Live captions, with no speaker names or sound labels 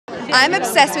I'm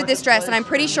obsessed with this dress, and I'm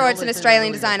pretty sure it's an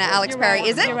Australian designer, Alex Perry.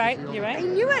 Is it? You're right. You're right. I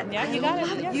knew it. Yeah, you got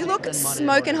it. Yeah. You look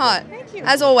smoking hot,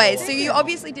 as always. So you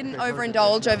obviously didn't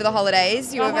overindulge over the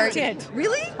holidays. You were very. I did.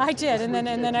 Really? I did, and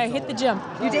then I hit the gym.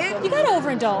 You did? You got to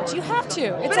overindulge. You have to.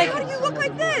 It's But like, how do you look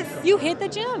like this? you hit the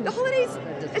gym. The holidays,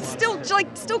 it's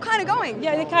still kind of going.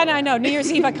 Yeah, I know. New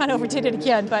Year's Eve, I kind of overdid it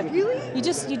again, but Really? you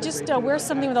just wear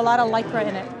something with a lot of lycra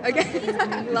in it.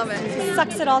 Okay. Love it.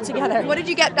 Sucks it all together. What did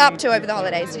you get up to over the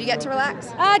holidays? Did you get to relax?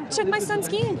 Took my son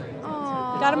skiing.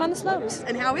 Aww. Got him on the slopes.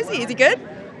 And how is he? Is he good?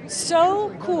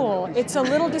 So cool. It's a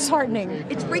little disheartening.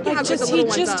 It's freaking how good the He little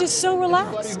ones just are. is so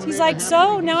relaxed. He's like,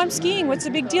 so now I'm skiing. What's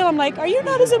the big deal? I'm like, are you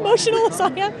not as emotional as I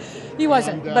am? He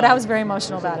wasn't, but I was very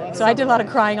emotional about it. So I did a lot of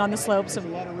crying on the slopes of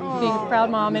being a proud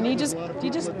mom, and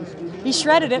he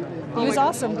shredded it. He was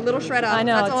awesome. A little shredder. I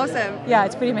know. That's awesome. Yeah,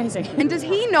 it's pretty amazing. And does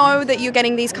he know that you're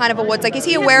getting these kind of awards? Like, is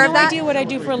he aware of I have that? no idea what I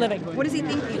do for a living. What does he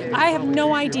think you do? I have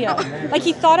no idea. Like,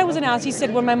 he thought I was an astronaut. He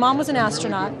said, when my mom was an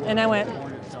astronaut, and I went,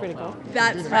 it's pretty cool.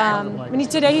 That's right. And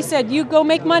today he said, you go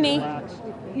make money.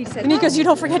 He said, And he goes, you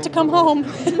don't forget to come home.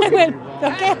 And I went,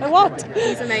 okay, I won't.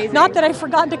 He's amazing. Not that I've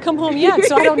forgotten to come home yet,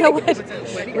 so I don't know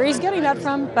where he's getting that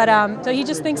from. But so he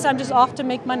just thinks I'm just off to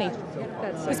make money.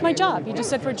 It's my job. He just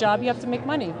said for a job, you have to make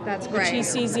money. That's Which great. he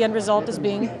sees the end result as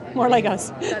being more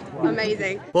Legos. That's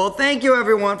amazing. Well, thank you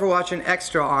everyone for watching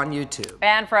Extra on YouTube.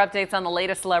 And for updates on the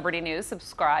latest celebrity news,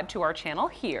 subscribe to our channel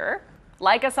here.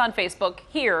 Like us on Facebook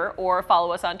here, or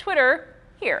follow us on Twitter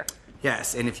here.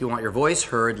 Yes, and if you want your voice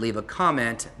heard, leave a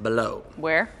comment below.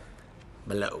 Where?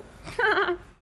 Below.